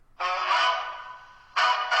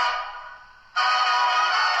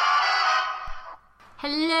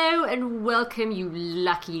Hello and welcome, you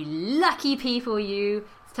lucky, lucky people, you.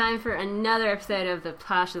 It's time for another episode of The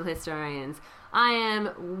Partial Historians. I am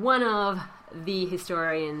one of the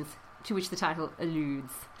historians to which the title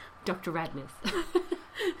alludes, Dr. Radness.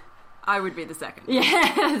 I would be the second.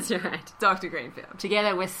 Yeah, that's right. Dr. Greenfield.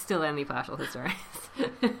 Together, we're still only partial historians.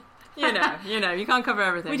 You know, you can't cover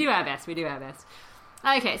everything. We do our best.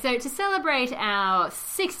 Okay, so to celebrate our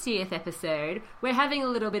 60th episode, we're having a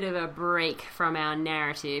little bit of a break from our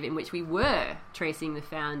narrative in which we were tracing the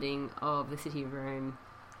founding of the city of Rome.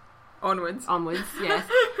 Onwards, yes.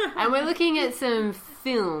 And we're looking at some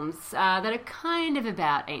films that are kind of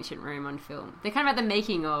about ancient Rome on film. They're kind of about the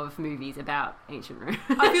making of movies about ancient Rome.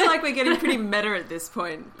 I feel like we're getting pretty meta at this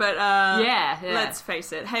point, but yeah. Let's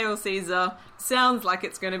face it, Hail Caesar sounds like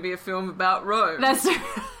it's going to be a film about Rome. That's right.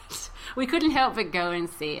 We couldn't help but go and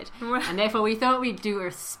see it. And therefore we thought we'd do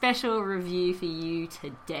a special review for you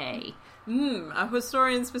today. A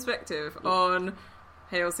historian's perspective on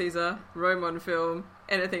Hail Caesar, Rome on film,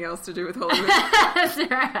 anything else to do with Hollywood. That's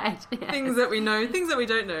right. Yes. Things that we know, things that we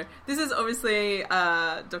don't know. This is obviously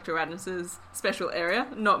Dr. Radness's special area,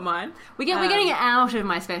 not mine. We're getting out of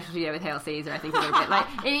my specialty with Hail Caesar, I think, a little bit. Like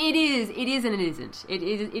it is and it isn't. It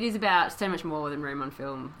is about so much more than Rome on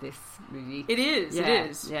film, this movie. It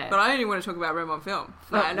is. Yeah. But I only want to talk about Rome on film.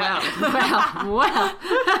 Well.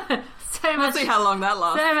 So much. We'll see how long that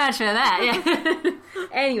lasts. So much for that, yeah.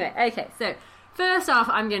 Anyway, okay, so first off,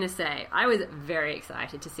 I'm going to say I was very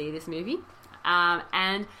excited to see this movie.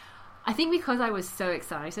 And I think because I was so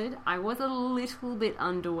excited, I was a little bit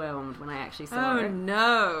underwhelmed when I actually saw it. Oh,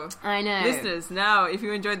 no. I know. Listeners, now, if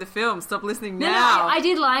you enjoyed the film, stop listening now. No, I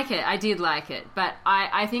did like it. But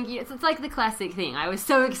I think it's like the classic thing. I was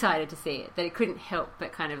so excited to see it that it couldn't help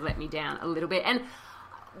but kind of let me down a little bit. And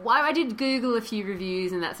why I did Google a few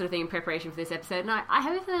reviews and that sort of thing in preparation for this episode, and I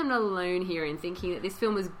have a feeling I'm not alone here in thinking that this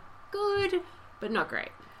film was good, but not great.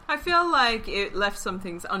 I feel like it left some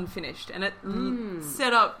things unfinished, and it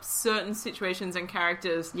set up certain situations and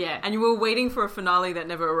characters, and you were waiting for a finale that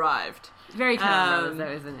never arrived. Very Coen Brothers, though,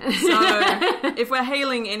 isn't it? So, if we're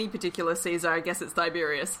hailing any particular Caesar, I guess it's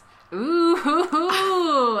Tiberius.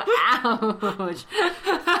 Ooh, ouch.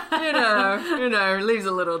 You know, leaves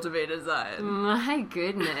a little to be desired. My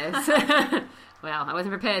goodness. Well, I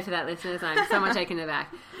wasn't prepared for that, listeners. I'm somewhat taken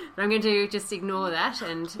aback. But I'm going to just ignore that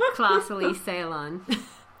and classily sail on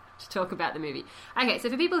to talk about the movie. Okay, so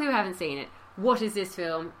for people who haven't seen it, what is this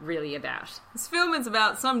film really about? This film is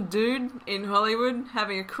about some dude in Hollywood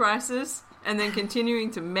having a crisis and then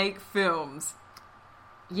continuing to make films.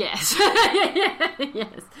 Yes.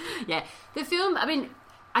 Yes. Yeah. The film, I mean,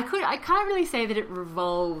 I can't really say that it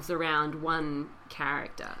revolves around one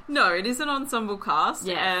character. No, it is an ensemble cast,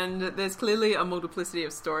 yes. And there's clearly a multiplicity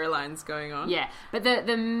of storylines going on. Yeah, but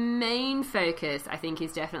the main focus, I think,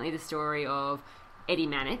 is definitely the story of Eddie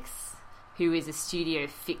Mannix, who is a studio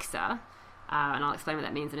fixer, and I'll explain what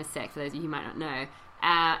that means in a sec for those of you who might not know,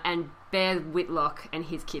 and Bear Whitlock and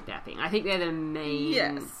his kidnapping. I think they're the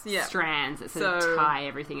main strands that sort of tie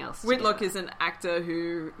everything else together. Whitlock is an actor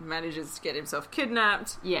who manages to get himself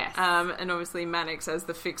kidnapped. Yes. And obviously Mannix, as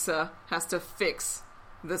the fixer, has to fix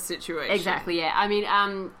the situation. Exactly, yeah. I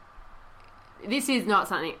mean, this is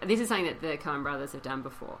something that the Coen Brothers have done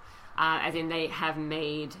before. As in, they have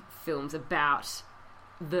made films about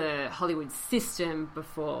the Hollywood system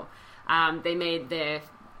before. They made their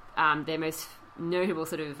most notable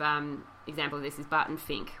sort of example of this is Barton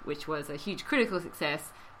Fink, which was a huge critical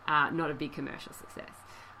success, not a big commercial success.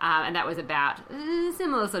 And that was about a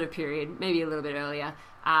similar sort of period, maybe a little bit earlier.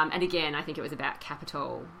 And again, I think it was about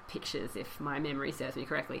Capitol Pictures, if my memory serves me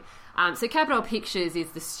correctly. So Capitol Pictures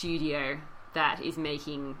is the studio that is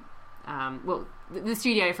making, the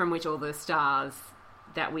studio from which all the stars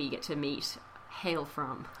that we get to meet hail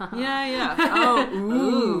from. Yeah. Oh,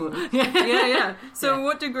 ooh. Yeah. So Yeah.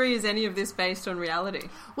 what degree is any of this based on reality?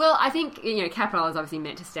 Well, I think, Capitol is obviously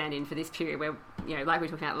meant to stand in for this period where, like we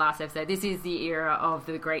were talking about last episode, this is the era of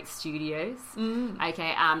the great studios.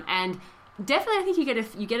 Okay, and definitely I think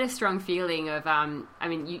you get a strong feeling of,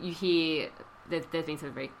 you hear, there's been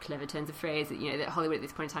some very clever turns of phrase that, that Hollywood at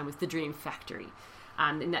this point in time was the dream factory.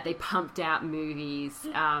 In that they pumped out movies,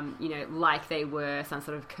 like they were some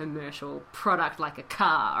sort of commercial product, like a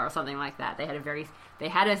car or something like that. They had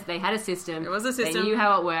a system. It was a system. They knew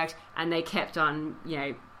how it worked, and they kept on,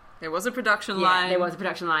 There was a production line. There was a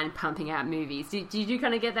production line pumping out movies. Did you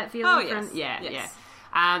kind of get that feeling? Oh, yes.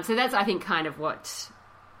 Yeah. So that's, I think, kind of what...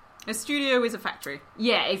 A studio is a factory.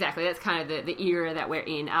 Yeah, exactly. That's kind of the era that we're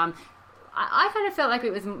in. I kind of felt like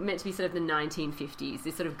it was meant to be sort of the 1950s,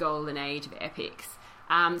 this sort of golden age of epics.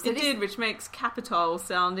 It did, which makes Capitol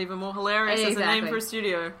sound even more hilarious as a name for a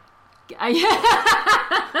studio.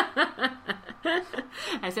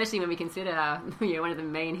 Especially when we consider one of the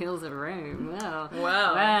main hills of Rome.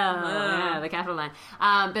 Well, the Capitol line.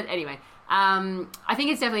 But anyway, I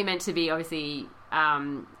think it's definitely meant to be obviously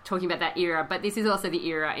talking about that era, but this is also the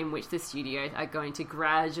era in which the studios are going to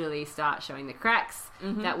gradually start showing the cracks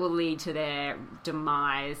that will lead to their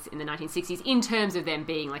demise in the 1960s in terms of them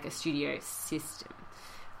being like a studio system.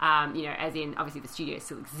 As in, obviously the studios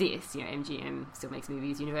still exist, MGM still makes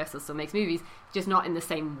movies, Universal still makes movies, just not in the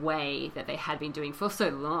same way that they had been doing for so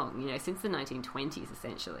long, since the 1920s,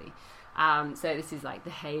 essentially. So this is like the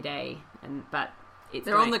heyday, but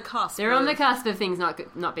they're on the cusp. They're on the cusp of things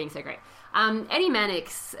not being so great. Eddie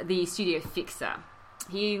Mannix, the studio fixer,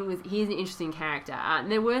 he's an interesting character. And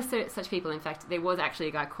there were such people. In fact, there was actually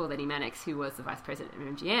a guy called Eddie Mannix who was the vice president of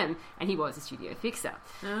MGM, and he was a studio fixer.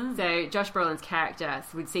 Oh. So Josh Brolin's character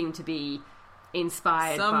would seem to be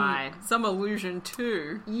inspired by some allusion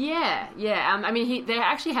to. Yeah. There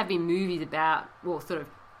actually have been movies about, sort of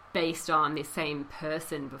based on this same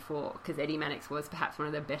person before, because Eddie Mannix was perhaps one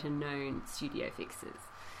of the better known studio fixers.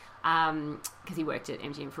 Because he worked at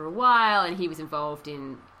MGM for a while, and he was involved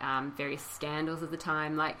in various scandals of the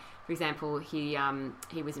time. Like, for example, he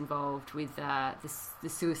was involved with the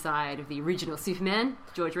suicide of the original Superman,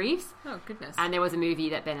 George Reeves. Oh, goodness. And there was a movie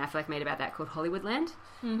that Ben Affleck made about that called Hollywoodland.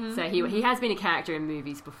 Mm-hmm. So he has been a character in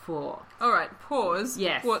movies before. All right, pause.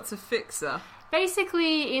 Yes. What's a fixer?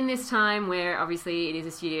 Basically, in this time where obviously it is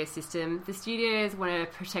a studio system, the studios want to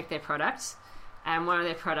protect their product, and one of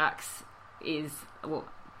their products is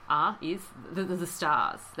the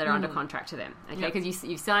stars that are under contract to them. Okay, because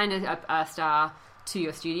you've signed a star to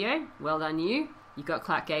your studio. Well done, you. You've got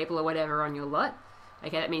Clark Gable or whatever on your lot.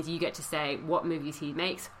 Okay, that means you get to say what movies he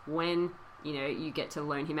makes, when. You get to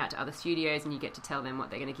loan him out to other studios, and you get to tell them what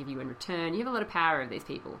they're going to give you in return. You have a lot of power over these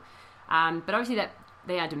people, but obviously that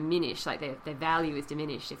they are diminished. Like their value is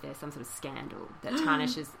diminished if there's some sort of scandal that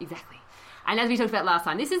tarnishes exactly. And as we talked about last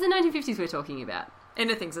time, this is the 1950s we're talking about.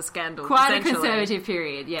 Anything's a scandal. Quite a conservative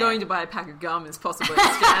period, yeah. Going to buy a pack of gum is possibly a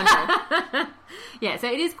scandal. Yeah,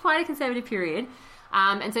 so it is quite a conservative period.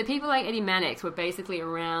 And so people like Eddie Mannix were basically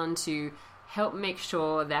around to help make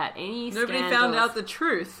sure that nobody found out the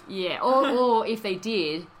truth. Yeah, or if they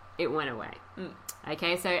did, it went away.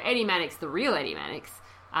 Okay, so Eddie Mannix, the real Eddie Mannix,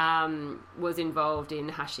 was involved in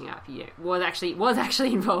hushing up, was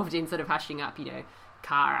actually involved in sort of hushing up,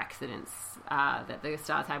 car accidents that the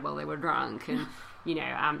stars had while they were drunk, and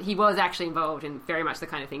he was actually involved in very much the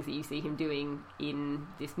kind of things that you see him doing in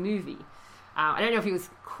this movie. I don't know if he was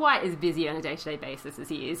quite as busy on a day-to-day basis as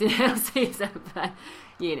he is in Hail Caesar, but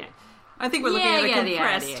I think we're looking at a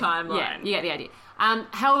compressed timeline. Yeah, you get the idea.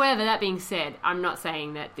 However, that being said, I'm not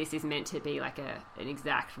saying that this is meant to be like an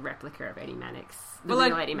exact replica of Eddie Mannix, real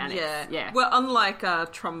Eddie Mannix. Yeah. Well, unlike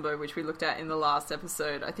Trumbo, which we looked at in the last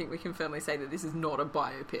episode, I think we can firmly say that this is not a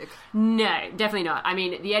biopic. No, definitely not. I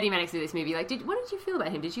mean, the Eddie Mannix of this movie, what did you feel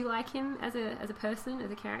about him? Did you like him as a person,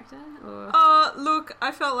 as a character? Or? Look,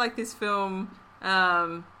 I felt like this film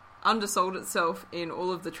undersold itself in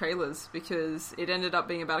all of the trailers because it ended up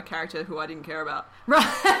being about a character who I didn't care about.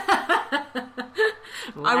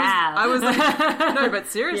 Wow. I was like, no, but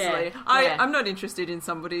seriously, Yeah. I'm not interested in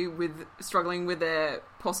somebody struggling with their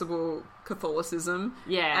possible Catholicism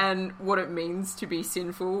and what it means to be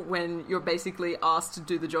sinful when you're basically asked to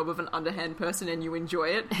do the job of an underhand person and you enjoy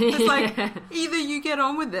it. It's like, either you get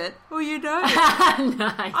on with it or you don't.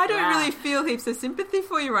 Nice. I don't really feel heaps of sympathy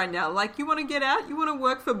for you right now. Like, you want to get out, you want to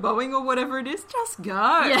work for Boeing or whatever it is, just go.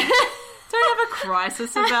 Yeah. Don't have a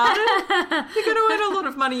crisis about it. You're going to earn a lot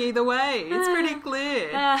of money either way. It's pretty clear.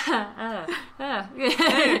 Yeah.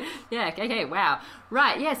 Okay. Wow.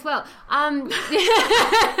 Right. Yes. Well.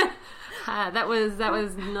 That was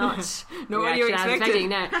not what you expected.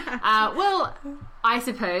 No. Well, I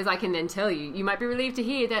suppose I can then tell you. You might be relieved to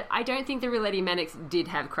hear that I don't think the real Eddie Mannix did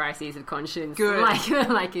have crises of conscience. Good.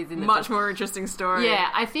 Like is in the much more interesting story. Yeah.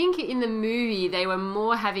 I think in the movie they were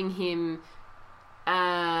more having him.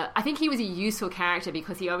 I think he was a useful character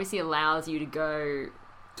because he obviously allows you to go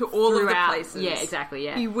to all of the places. Yeah, exactly,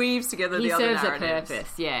 yeah. He weaves together the other narratives. He serves a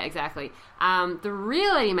purpose, yeah, exactly. The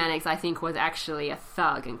real Eddie Mannix, I think, was actually a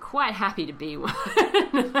thug and quite happy to be one.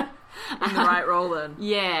 In the right role, then.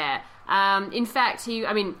 Yeah. In fact,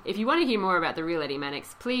 if you want to hear more about the real Eddie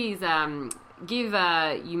Mannix, please give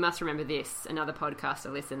You Must Remember This another podcast a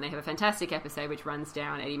listen. They have a fantastic episode which runs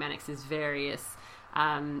down Eddie Mannix's various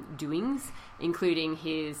doings, including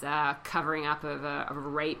his covering up of a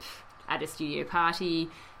rape at a studio party,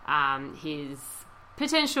 his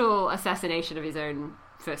potential assassination of his own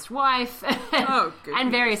first wife, oh,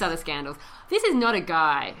 and various other scandals. This is not a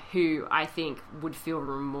guy who I think would feel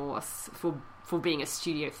remorse for being a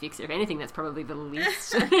studio fixer. If anything, that's probably the least.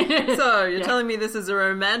 So you're telling me this is a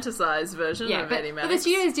romanticized version of Eddie Mannix? But the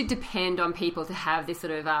studios did depend on people to have this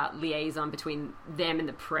sort of liaison between them and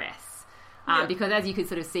the press. Because as you could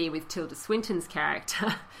sort of see with Tilda Swinton's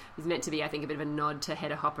character, who's meant to be, I think, a bit of a nod to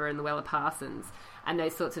Hedda Hopper and Luella Parsons, and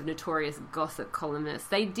those sorts of notorious gossip columnists,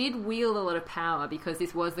 they did wield a lot of power because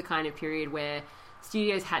this was the kind of period where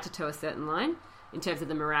studios had to toe a certain line in terms of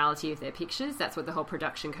the morality of their pictures. That's what the whole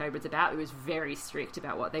production code was about. It was very strict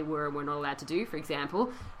about what they were and were not allowed to do. For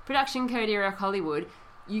example, production code era Hollywood,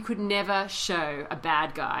 you could never show a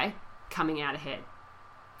bad guy coming out ahead.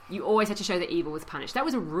 You always had to show that evil was punished. That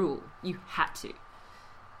was a rule. You had to.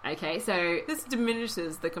 Okay, so... This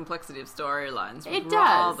diminishes the complexity of storylines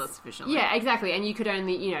rather sufficiently. Yeah, exactly. And you could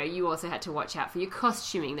only, you also had to watch out for your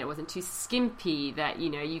costuming. That wasn't too skimpy, that,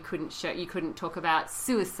 you couldn't talk about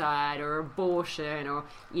suicide or abortion or,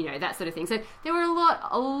 that sort of thing. So there were a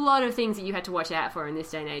lot of things that you had to watch out for in this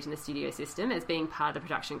day and age in the studio system as being part of the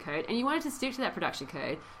production code. And you wanted to stick to that production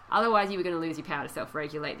code. Otherwise, you were going to lose your power to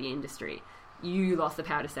self-regulate the industry. You lost the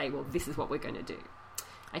power to say, well, this is what we're going to do.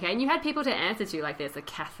 Okay, and you had people to answer to, like there's a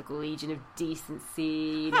Catholic Legion of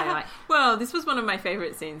Decency, like... Well, this was one of my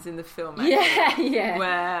favourite scenes in the film, actually. Yeah.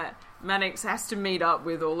 Where Mannix has to meet up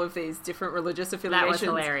with all of these different religious affiliations. That was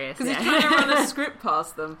hilarious. Because he's trying to run a script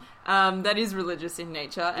past them that is religious in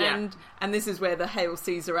nature. And this is where the Hail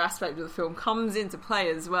Caesar aspect of the film comes into play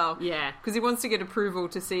as well. Yeah. Because he wants to get approval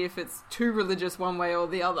to see if it's too religious one way or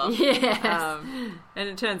the other. Yes. And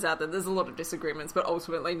it turns out that there's a lot of disagreements, but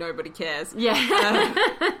ultimately nobody cares. Yeah.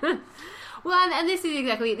 Well, and this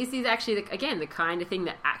is actually, again, the kind of thing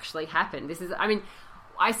that actually happened.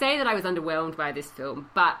 I say that I was underwhelmed by this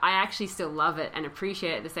film, but I actually still love it and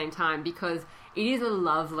appreciate it at the same time because it is a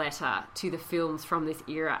love letter to the films from this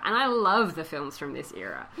era. And I love the films from this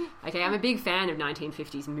era. Okay, I'm a big fan of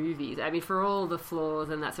 1950s movies. I mean, for all the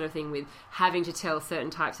flaws and that sort of thing with having to tell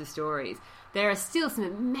certain types of stories, there are still some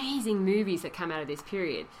amazing movies that come out of this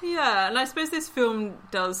period. Yeah, and I suppose this film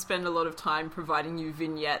does spend a lot of time providing you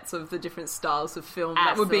vignettes of the different styles of film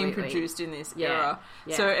that were being produced in this era.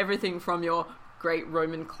 Yeah. So everything from your great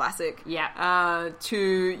Roman classic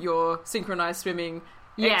to your synchronized swimming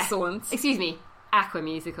excellence. Excuse me, Aqua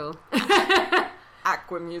Musical.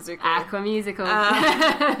 Aqua Musical. Aqua Musical.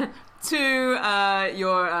 To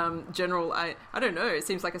your general, I don't know, it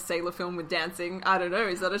seems like a sailor film with dancing. I don't know,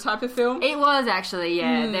 is that a type of film? It was actually,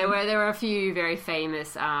 yeah. There were a few very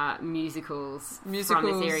famous musicals from this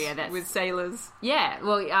area. With sailors. Yeah,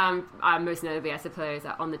 well, most notably, I suppose,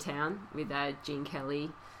 On the Town with Gene Kelly.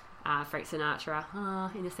 Frank Sinatra,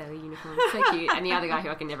 in a sailor uniform, so cute. And the other guy who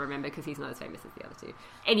I can never remember because he's not as famous as the other two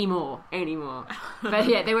anymore. But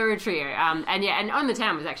yeah, they were a trio. And On the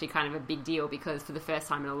Town was actually kind of a big deal because for the first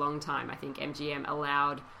time in a long time, I think MGM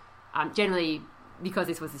allowed, generally because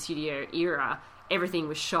this was the studio era, everything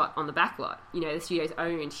was shot on the backlot. The studios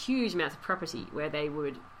owned huge amounts of property where they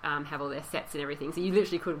would have all their sets and everything. So you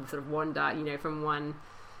literally could sort of wander, from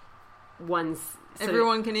one's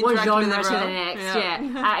everyone can interact one with genre to the next,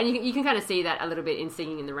 and you can kind of see that a little bit in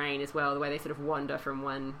Singing in the Rain as well, the way they sort of wander from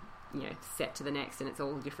one set to the next, and it's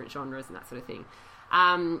all different genres and that sort of thing.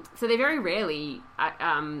 So they very rarely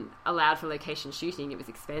allowed for location shooting. It was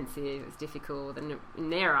expensive, it was difficult, and in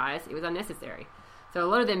their eyes, it was unnecessary. So a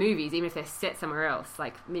lot of their movies, even if they're set somewhere else,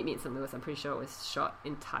 like Meet Me in St. Louis, I'm pretty sure it was shot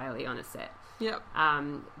entirely on a set. Yep.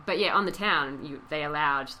 But yeah, On the Town, they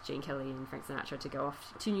allowed Gene Kelly and Frank Sinatra to go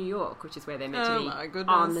off to New York, which is where they're meant to be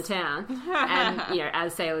on the town. And,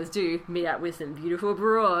 as sailors do, meet up with some beautiful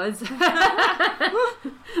broads. But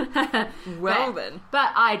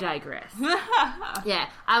I digress. Yeah.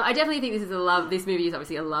 I definitely think this movie is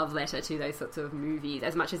obviously a love letter to those sorts of movies,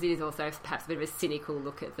 as much as it is also perhaps a bit of a cynical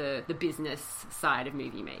look at the business side of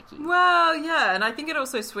movie making. Well, yeah, and I think it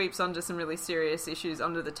also sweeps under some really serious issues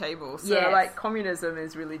under the table. So, communism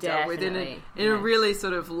is really dealt with in a really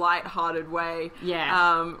sort of light-hearted way.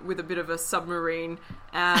 Yeah. With a bit of a submarine.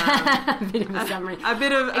 A bit of a submarine.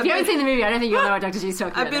 If you haven't seen the movie, I don't think you'll know what Dr. G's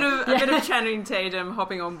talking about. A bit of Channing Tatum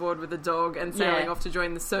hopping on board with a dog and sailing off to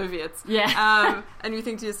join the Soviets. Yeah. And you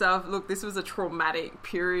think to yourself, look, this was a traumatic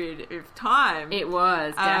period of time. It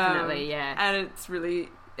was, definitely, yeah. And it's really...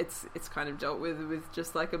 It's kind of dealt with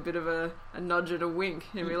just like a bit of a nudge and a wink.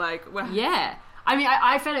 And we're like, well... Yeah. I mean,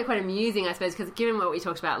 I found it quite amusing, I suppose, because given what we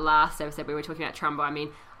talked about last episode, we were talking about Trumbo, I mean,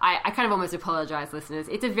 I kind of almost apologise, listeners.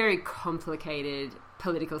 It's a very complicated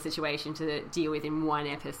political situation to deal with in one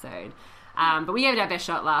episode. But we gave it our best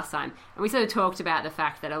shot last time. And we sort of talked about the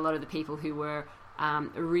fact that a lot of the people who were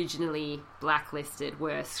originally blacklisted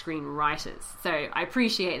were screenwriters. So I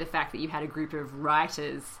appreciate the fact that you had a group of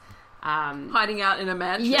writers hiding out in a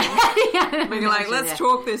mansion. Yeah. Being like, let's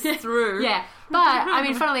talk this through. Yeah. But, I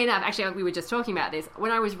mean, funnily enough, actually, we were just talking about this.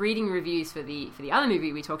 When I was reading reviews for the other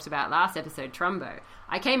movie we talked about last episode, Trumbo,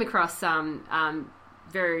 I came across some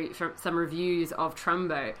reviews of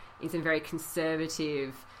Trumbo in some very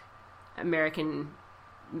conservative American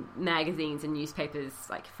magazines and newspapers,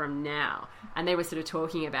 like, from now. And they were sort of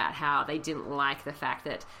talking about how they didn't like the fact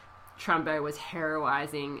that Trumbo was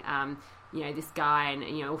heroizing this guy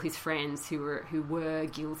and all his friends who were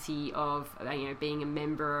guilty of being a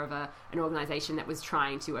member of an organization that was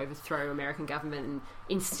trying to overthrow American government and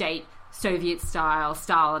instate Soviet style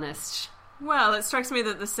Stalinist. Well, it strikes me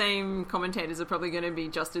that the same commentators are probably going to be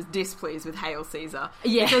just as displeased with Hail Caesar.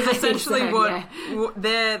 Yeah, because essentially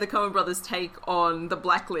the Coen Brothers' take on The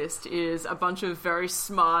Blacklist is a bunch of very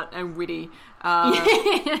smart and witty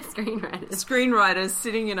screenwriters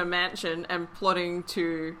sitting in a mansion and plotting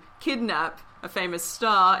to kidnap a famous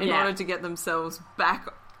star in order to get themselves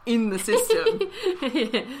back in the system.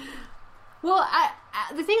 Well,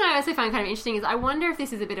 the thing I also find kind of interesting is I wonder if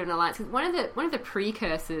this is a bit of an alliance, because one of the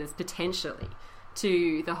precursors potentially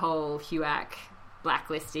to the whole HUAC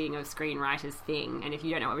blacklisting of screenwriters thing, and if you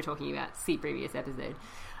don't know what we're talking about, see previous episode,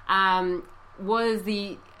 was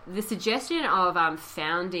the suggestion of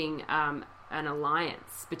founding an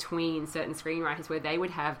alliance between certain screenwriters where they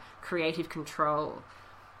would have creative control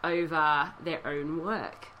over their own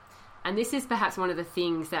work. And this is perhaps one of the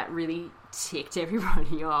things that really ticked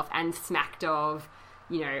everybody off and smacked of,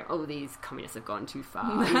 these communists have gone too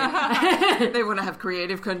far. They want to have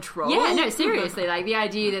creative control. Yeah, no, seriously. Like, the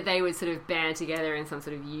idea that they would sort of band together in some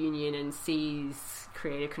sort of union and seize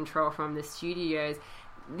creative control from the studios.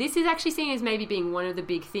 This is actually seen as maybe being one of the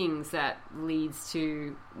big things that leads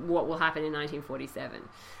to what will happen in 1947.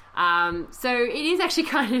 So it is actually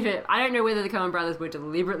kind of I don't know whether the Coen Brothers were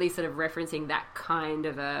deliberately sort of referencing that kind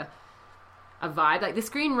of a vibe. Like, the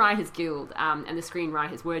Screenwriters Guild and the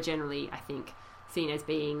screenwriters were generally, I think, seen as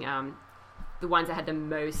being the ones that had the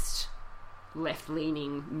most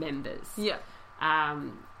left-leaning members. Yeah.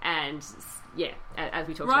 And, yeah, as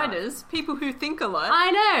we talked Writers, people who think alike.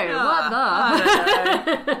 I know, what the?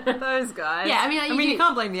 I don't know. Those guys. Yeah, I mean, you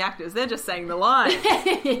can't blame the actors. They're just saying the lines.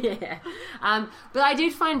 Yeah. But I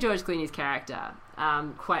did find George Clooney's character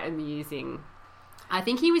quite amusing. I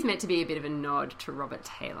think he was meant to be a bit of a nod to Robert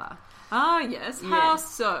Taylor. Ah, yes. How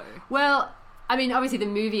so? Well, I mean, obviously the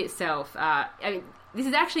movie itself, this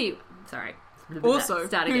is actually... Sorry. Also,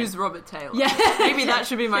 who's Robert Taylor? Yeah. Maybe that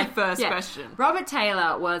should be my first question. Robert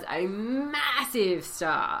Taylor was a massive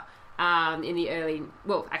star in the early...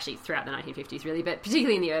 Well, actually, throughout the 1950s, really, but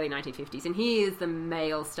particularly in the early 1950s. And he is the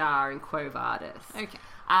male star in Quo Vadis. Okay.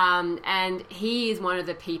 And he is one of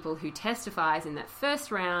the people who testifies in that first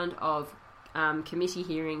round of committee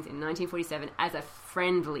hearings in 1947 as a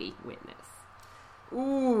friendly witness.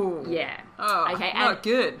 Ooh. Yeah. Oh, okay. Not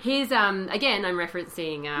good. His, again, I'm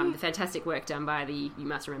referencing the fantastic work done by the You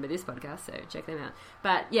Must Remember This podcast, so check them out.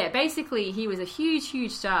 But, yeah, basically, he was a huge,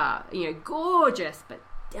 huge star. Gorgeous, but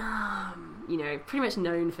dumb. Pretty much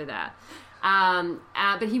known for that.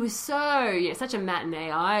 But he was so, such a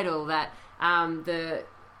matinee idol that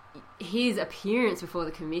his appearance before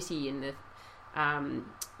the committee and the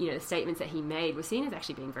the statements that he made were seen as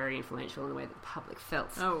actually being very influential in the way that the public felt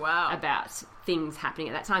about things happening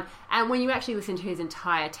at that time. And when you actually listen to his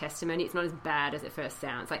entire testimony, it's not as bad as it first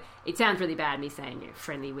sounds. Like, it sounds really bad, me saying,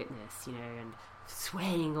 friendly witness, and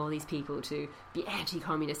swaying all these people to be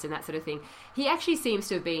anti-communist and that sort of thing. He actually seems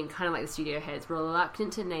to have been kind of like the studio heads,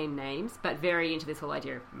 reluctant to name names, but very into this whole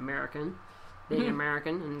idea of American, being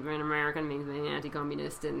American, and being American means being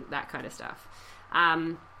anti-communist and that kind of stuff.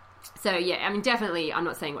 So, yeah, I mean, definitely, I'm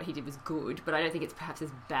not saying what he did was good, but I don't think it's perhaps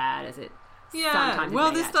as bad as it sometimes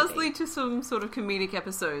well, this does lead to some sort of comedic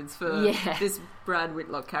episodes for this Brad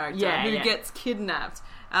Whitlock character who gets kidnapped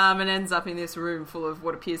and ends up in this room full of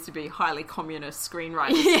what appears to be highly communist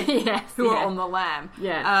screenwriters who are on the lam.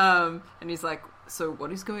 Yeah. And he's like, so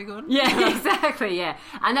what is going on? Yeah, exactly, yeah.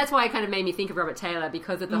 And that's why it kind of made me think of Robert Taylor,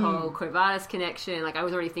 because of the whole Quo Vadis connection. Like, I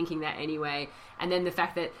was already thinking that anyway. And then the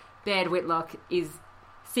fact that Brad Whitlock is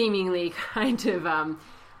seemingly kind of, a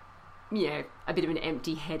bit of an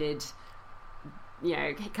empty-headed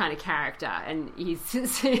kind of character, and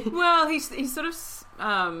he's well, he's sort of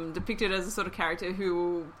depicted as a sort of character who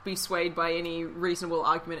will be swayed by any reasonable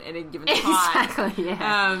argument at any given time. Exactly,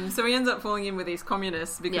 yeah. So he ends up falling in with these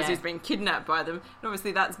communists because he's been kidnapped by them. And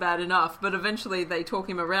obviously that's bad enough, but eventually they talk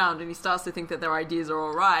him around and he starts to think that their ideas are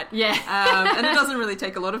all right. Yeah. And it doesn't really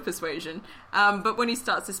take a lot of persuasion. But when he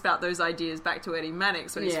starts to spout those ideas back to Eddie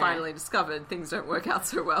Mannix, when he's finally discovered, things don't work out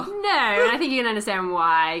so well. No, and I think you can understand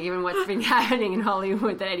why, given what's been happening in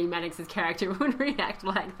Hollywood, that Eddie Mannix's character would react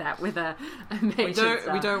like that with a major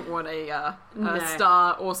we don't want a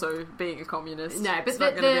star also being a communist. No, but it's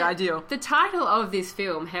not going to be ideal. The title of this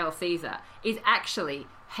film, Hail Caesar, is actually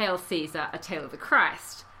Hail Caesar, A Tale of the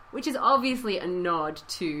Christ, which is obviously a nod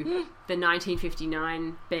to the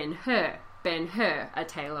 1959 Ben-Hur, A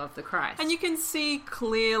Tale of the Christ. And you can see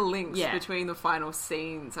clear links between the final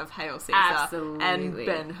scenes of Hail Caesar and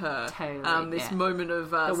Ben-Hur. Totally, this moment of...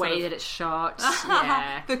 the way that it's shot.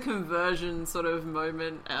 The conversion sort of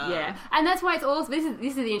moment. And that's why it's also... This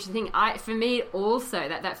is the interesting thing. For me, also,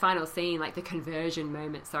 that final scene, like the conversion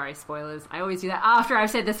moment... Sorry, spoilers. I always do that after I've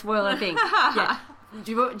said the spoiler thing.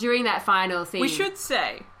 During that final scene... We should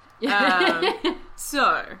say...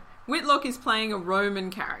 Whitlock is playing a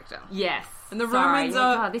Roman character. Yes. And the Romans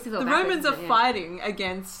are fighting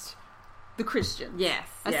against the Christians. Yes.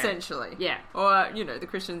 Essentially. Yeah. Or, the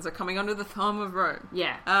Christians are coming under the thumb of Rome.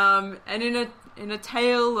 Yeah. And in a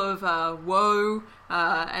tale of woe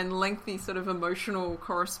and lengthy sort of emotional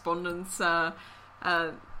correspondence, the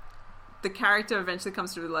character eventually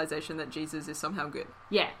comes to the realization that Jesus is somehow good.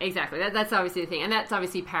 Yeah, exactly. That's obviously the thing. And that's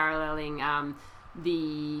obviously paralleling...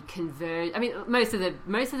 the most of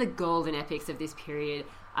the golden epics of this period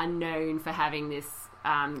are known for having this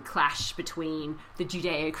clash between the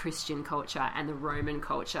Judeo-Christian culture and the Roman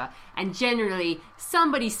culture, and generally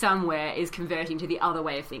somebody somewhere is converting to the other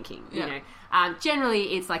way of thinking.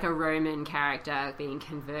 Generally it's like a Roman character being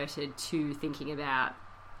converted to thinking about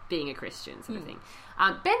being a Christian sort of thing.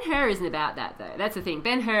 Ben-Hur isn't about that, though. That's the thing.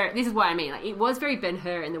 Ben-Hur, this is what I mean. Like, it was very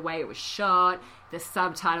Ben-Hur in the way it was shot. The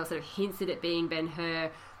subtitle sort of hints at it being Ben-Hur.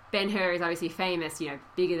 Ben-Hur is obviously famous,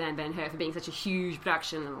 bigger than Ben-Hur for being such a huge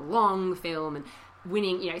production and a long film and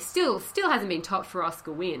winning, still hasn't been topped for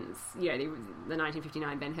Oscar wins, the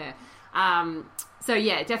 1959 Ben-Hur.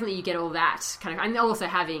 Definitely you get all that kind of... And also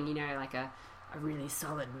having, like a really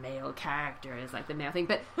solid male character is like the male thing.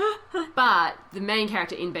 But the main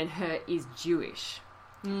character in Ben-Hur is Jewish.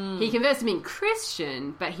 He converts to being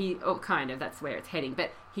Christian, but that's where it's heading.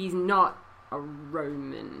 But he's not a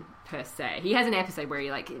Roman per se. He has an episode where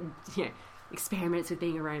he experiments with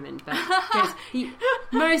being a Roman, but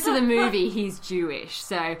most of the movie he's Jewish,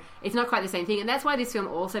 so it's not quite the same thing. And that's why this film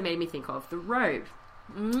also made me think of The Robe,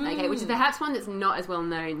 which is perhaps one that's not as well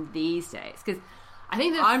known these days, because I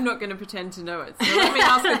think I'm not going to pretend to know it. So let me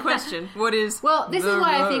ask the question: what is? Well, this is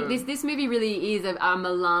why Robe? I think this movie really is a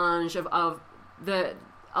melange of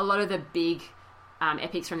a lot of the big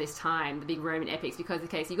epics from this time, the big Roman epics, because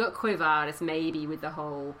so you got Quo Vadis maybe with the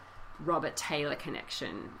whole Robert Taylor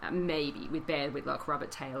connection, maybe with Baird Whitlock,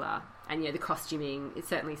 Robert Taylor, and the costuming, it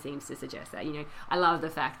certainly seems to suggest that. I love the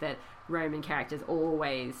fact that Roman characters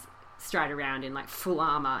always stride around in like full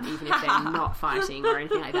armor, even if they're not fighting or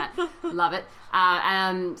anything like that. Love it.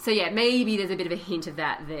 Maybe there's a bit of a hint of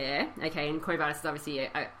that there. Okay, and Quo Vadis is obviously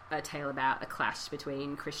a tale about a clash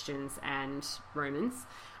between Christians and Romans.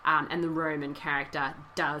 And the Roman character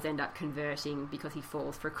does end up converting because he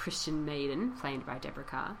falls for a Christian maiden played by Deborah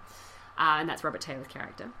Kerr, and that's Robert Taylor's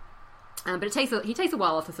character. But he takes a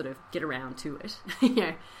while to sort of get around to it,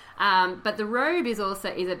 But The Robe is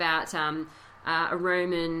about a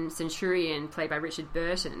Roman centurion played by Richard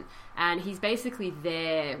Burton, and he's basically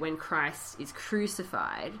there when Christ is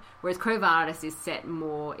crucified, whereas Quo Vadis is set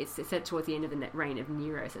towards the end of the reign of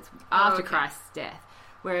Nero, so it's after Christ's death.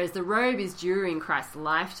 Whereas The Robe is during Christ's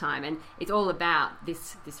lifetime, and it's all about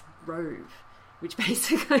this robe, which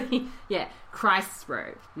basically, Christ's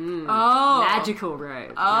robe. Magical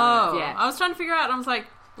robe. I was trying to figure out, I was like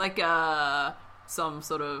some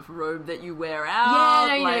sort of robe that you wear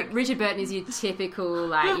out. Yeah, Richard Burton is your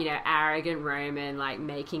typical, arrogant Roman,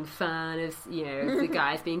 making fun of, the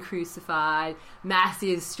guys being crucified.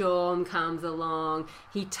 Massive storm comes along.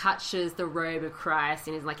 He touches the robe of Christ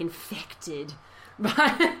and is, infected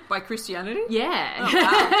by Christianity? Yeah.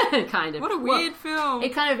 Oh, wow. Kind of. What a weird film.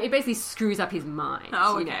 It basically screws up his mind.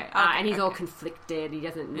 Oh, okay. And he's all conflicted. He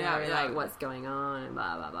doesn't know what's going on and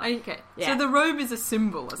blah blah blah. Okay. Yeah. So the robe is a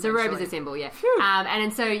symbol, essentially. The robe is a symbol, yeah.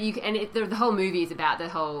 The whole movie is about the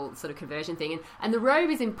whole sort of conversion thing, and the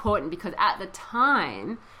robe is important because at the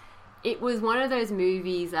time it was one of those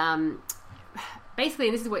movies basically,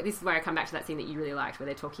 and this is where I come back to that scene that you really liked, where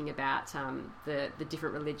they're talking about the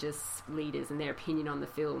different religious leaders and their opinion on the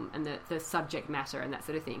film and the subject matter and that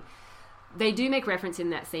sort of thing. They do make reference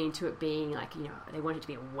in that scene to it being like, you know, they want it to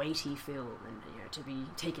be a weighty film and, you know, to be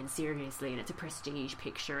taken seriously, and it's a prestige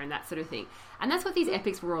picture and that sort of thing. And that's what these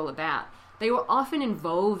epics were all about. They were often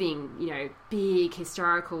involving, you know, big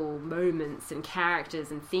historical moments and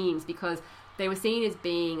characters and themes because they were seen as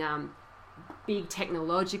being big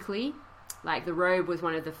technologically. Like The Robe was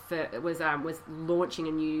one of the was launching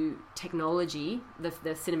a new technology.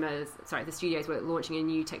 The studios were launching a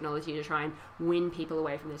new technology to try and win people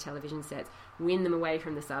away from their television sets, win them away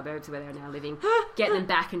from the suburbs where they're now living, get them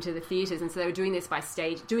back into the theatres. And so they were doing this by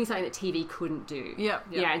stage, doing something that TV couldn't do. Yeah.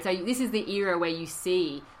 And so this is the era where you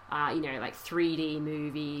see, you know, like 3D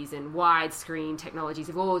movies and widescreen technologies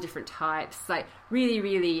of all different types, like really,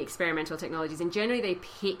 really experimental technologies. And generally they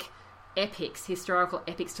pick epics, historical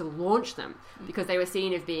epics, to launch them because they were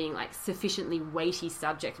seen as being like sufficiently weighty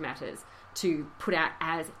subject matters to put out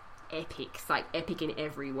as epics, like epic in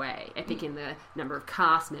every way, epic in the number of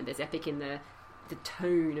cast members, epic in the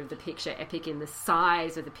tone of the picture, epic in the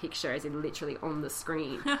size of the picture, as in literally on the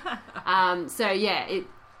screen. So yeah, it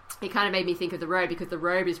kind of made me think of The Robe, because The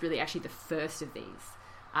Robe is really actually the first of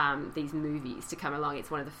these movies to come along. It's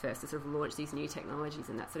one of the first to sort of launch these new technologies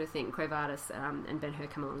and that sort of thing. Quo Vadis and Ben-Hur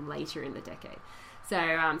come along later in the decade. So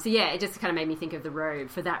yeah, it just kind of made me think of The Robe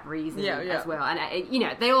for that reason as well. And, you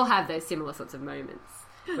know, they all have those similar sorts of moments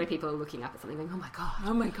where people are looking up at something going, oh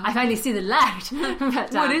my God, I finally see the light.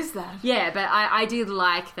 But, what is that? Yeah, but I did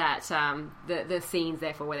like that, the scenes,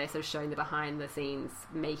 therefore, where they're sort of showing the behind-the-scenes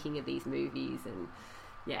making of these movies. And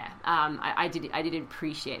yeah, I did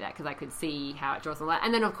appreciate that because I could see how it draws on that.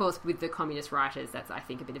 And then, of course, with the communist writers, that's, I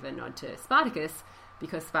think, a bit of a nod to Spartacus,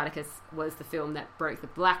 because Spartacus was the film that broke the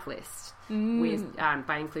blacklist with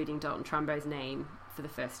by including Dalton Trumbo's name for the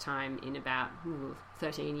first time in about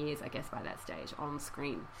 13 years, I guess, by that stage, on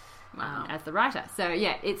screen. Wow. As the writer. So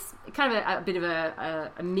yeah, it's kind of a bit of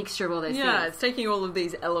a mixture of all those things. Yeah, it's taking all of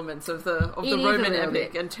these elements of the Roman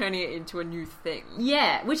epic and turning it into a new thing.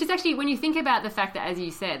 Yeah, which is actually, when you think about the fact that, as you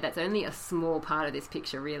said, that's only a small part of this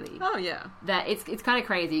picture, really. Oh yeah. That it's kind of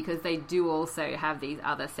crazy because they do also have these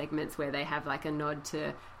other segments where they have like a nod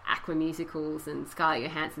to Aqua musicals, and Scarlett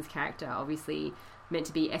Johansson's character obviously meant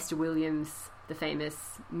to be Esther Williams, the famous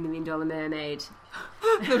 $1 Million Mermaid.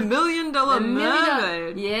 The $1 Million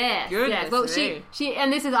Mermaid. Yes. Goodness. Well, she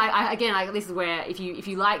and this is this is where if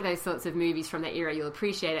you like those sorts of movies from that era, you'll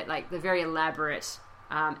appreciate it. Like the very elaborate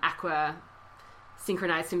Aqua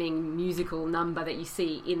synchronized swimming musical number that you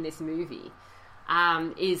see in this movie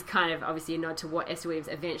is kind of obviously a nod to what Esther Williams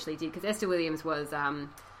eventually did, because Esther Williams was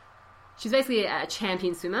she's basically a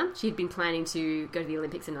champion swimmer. She had been planning to go to the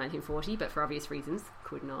Olympics in 1940, but for obvious reasons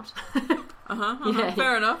could not.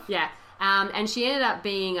 Fair enough. Yeah. And she ended up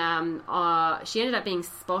being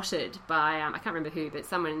spotted by I can't remember who, but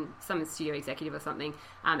some studio executive or something,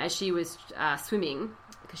 as she was swimming,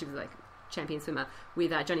 because she was like champion swimmer,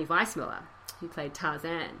 with Johnny Weissmuller, who played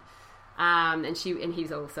Tarzan. And he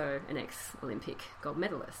was also an ex-Olympic gold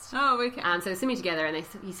medalist. Oh, okay. So swimming together, and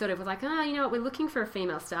he sort of was like, you know what, we're looking for a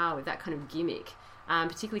female star with that kind of gimmick.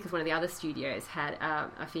 Particularly because one of the other studios had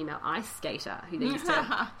a female ice skater who they used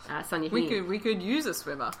to, Sonia Heaney. We could use a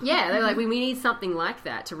swimmer. Yeah, they were like, we need something like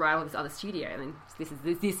that to rival this other studio. I mean, this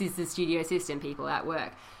is the studio system, people at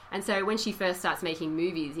work. And so when she first starts making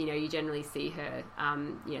movies, you know, you generally see her,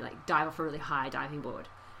 like dive off a really high diving board.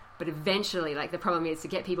 But eventually, like, the problem is to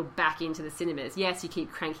get people back into the cinemas. Yes, you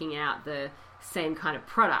keep cranking out the same kind of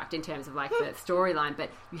product in terms of like the storyline,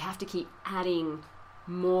 but you have to keep adding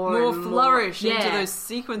more flourish into those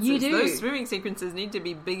sequences. You do. Those swimming sequences need to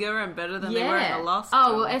be bigger and better than they were in the last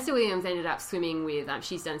time. Well, Esther Williams ended up swimming with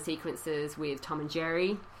she's done sequences with Tom and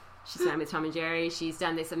Jerry. She swam with Tom and Jerry. She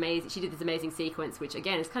did this amazing sequence, which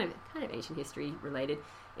again is kind of ancient history related,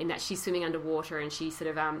 in that she's swimming underwater and she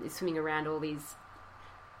sort of is swimming around all these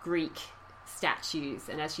Greek statues,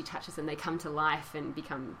 and as she touches them, they come to life and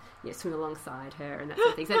become, swim alongside her and that sort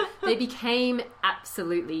of thing. So they became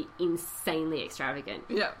absolutely insanely extravagant.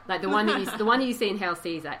 Yeah, like the one that you see in Hail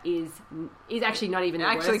Caesar is actually not even the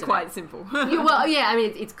actually worst quite simple. I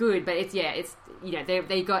mean it's good, but it's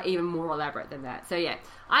they got even more elaborate than that. So yeah,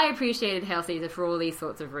 I appreciated Hail Caesar for all these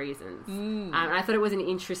sorts of reasons. And I thought it was an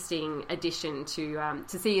interesting addition to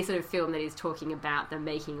see a sort of film that is talking about the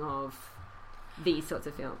making of these sorts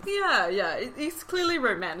of films. Yeah. It's clearly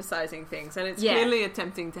romanticizing things, and it's clearly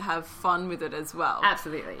attempting to have fun with it as well.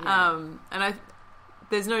 Absolutely. Yeah. And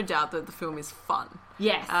there's no doubt that the film is fun.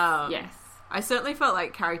 Yes. Yes. I certainly felt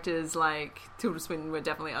like characters like Tilda Swinton were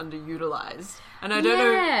definitely underutilized, and I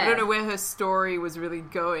don't know where her story was really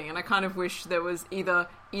going, and I kind of wish there was either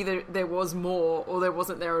there was more or there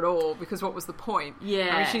wasn't there at all, because what was the point?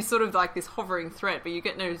 Yeah, I mean, she's sort of like this hovering threat, but you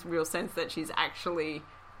get no real sense that she's actually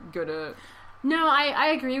gonna. No, I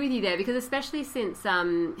agree with you there, because especially since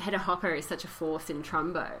Hedda Hopper is such a force in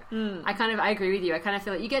Trumbo, I agree with you. I kind of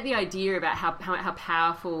feel like you get the idea about how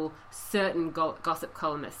powerful certain gossip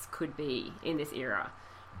columnists could be in this era,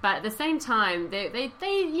 but at the same time, they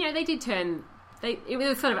did turn. It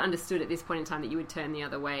was sort of understood at this point in time that you would turn the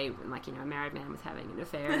other way when, like, a married man was having an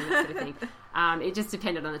affair and that sort of thing. It just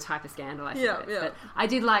depended on the type of scandal, I suppose. Yeah. But I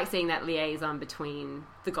did like seeing that liaison between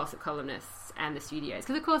the gossip columnists and the studios.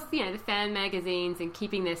 Because, of course, the fan magazines and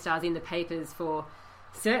keeping their stars in the papers for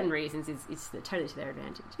certain reasons is totally to their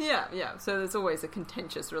advantage. Yeah. So there's always a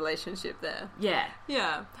contentious relationship there. Yeah.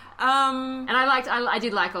 And I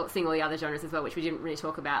did like seeing all the other genres as well, which we didn't really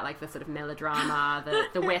talk about, like the sort of melodrama,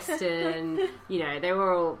 the western. They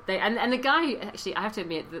were all and the guy who, actually, I have to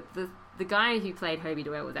admit, the guy who played Hobie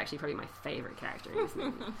Doyle was actually probably my favourite character in this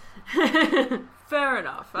movie. Fair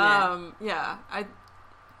enough. Yeah.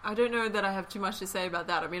 I don't know that I have too much to say about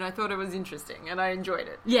that. I mean, I thought it was interesting and I enjoyed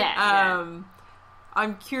it. Yeah.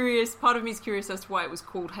 I'm curious, part of me is curious as to why it was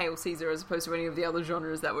called Hail Caesar as opposed to any of the other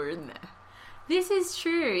genres that were in there. This is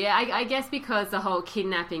true, yeah. I guess because the whole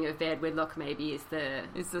kidnapping of Baird Whitlock maybe is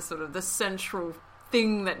the sort of the central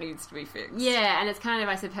thing that needs to be fixed. Yeah, and it's kind of,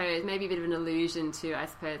 I suppose, maybe a bit of an allusion to, I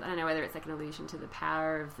don't know whether it's like an allusion to the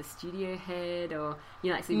power of the studio head, or,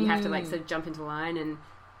 so you have to like sort of jump into line and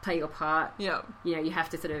play your part. Yeah. You have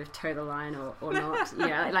to sort of toe the line or not.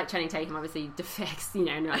 Like Channing Tatum obviously defects, in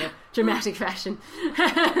a dramatic fashion.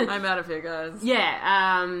 I'm out of here, guys.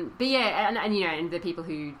 Yeah. But yeah, and the people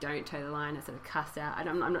who don't toe the line are sort of cussed out.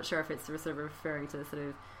 I'm not sure if it's sort of referring to the sort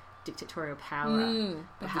of dictatorial power of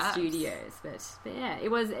the studios. But yeah, it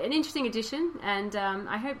was an interesting addition, and I'm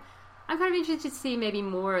kind of interested to see maybe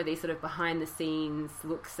more of these sort of behind the scenes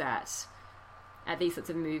looks at these sorts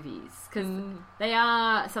of movies, because they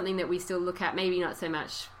are something that we still look at, maybe not so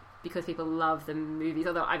much because people love the movies,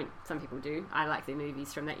 although some people do. I like the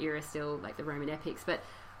movies from that era still, like the Roman epics, but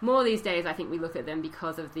more these days I think we look at them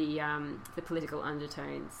because of the political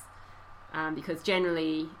undertones, because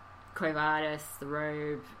generally Quo Vadis, The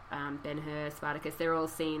Robe, Ben-Hur, Spartacus, they're all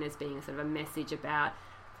seen as being a sort of a message about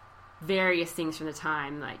various things from the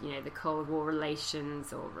time, like the Cold War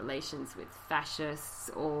relations, or relations with fascists,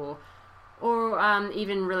 or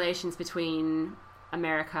even relations between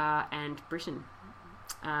America and Britain.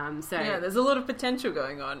 There's a lot of potential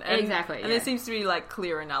going on. Exactly. And there seems to be like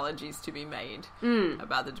clear analogies to be made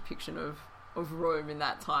about the depiction of Rome in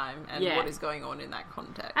that time and what is going on in that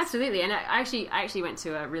context. Absolutely. And I actually went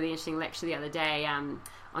to a really interesting lecture the other day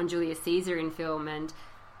on Julius Caesar in film, and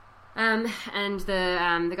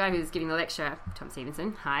the guy who was giving the lecture, Tom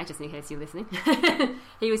Stevenson, hi, just in case you're listening,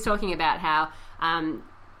 he was talking about how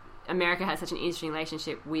America has such an interesting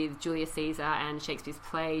relationship with Julius Caesar and Shakespeare's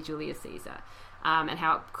play Julius Caesar, and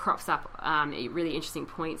how it crops up at really interesting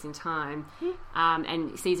points in time.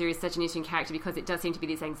 And Caesar is such an interesting character because it does seem to be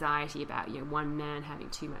this anxiety about one man having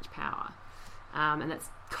too much power, and that's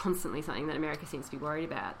constantly something that America seems to be worried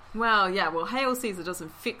about. Well, yeah. Well, Hail Caesar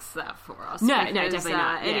doesn't fix that for us. No, definitely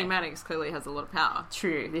not. Eddie Mannix clearly has a lot of power.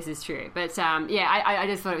 True, this is true. But I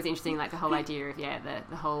just thought it was interesting, like the whole idea of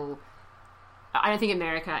the whole. I don't think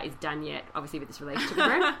America is done yet, obviously, with this relationship with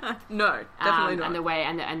Rome. No, definitely not. And the way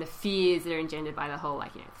and the fears that are engendered by the whole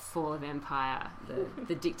fall of empire,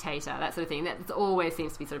 the dictator, that sort of thing. That always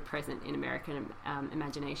seems to be sort of present in American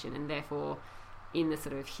imagination, and therefore in the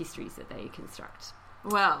sort of histories that they construct.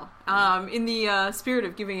 Well, in the spirit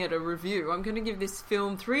of giving it a review, I'm going to give this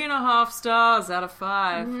film 3.5 stars out of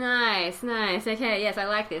 5. Nice. Okay, yes, I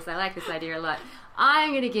like this idea a lot.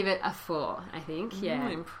 I'm going to give it a 4, I think. Yeah.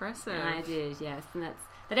 Impressive. I did, yes. And that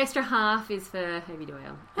extra half is for Hobie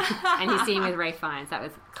Doyle. And his scene with Ralph Fiennes. That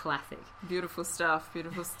was classic. Beautiful stuff.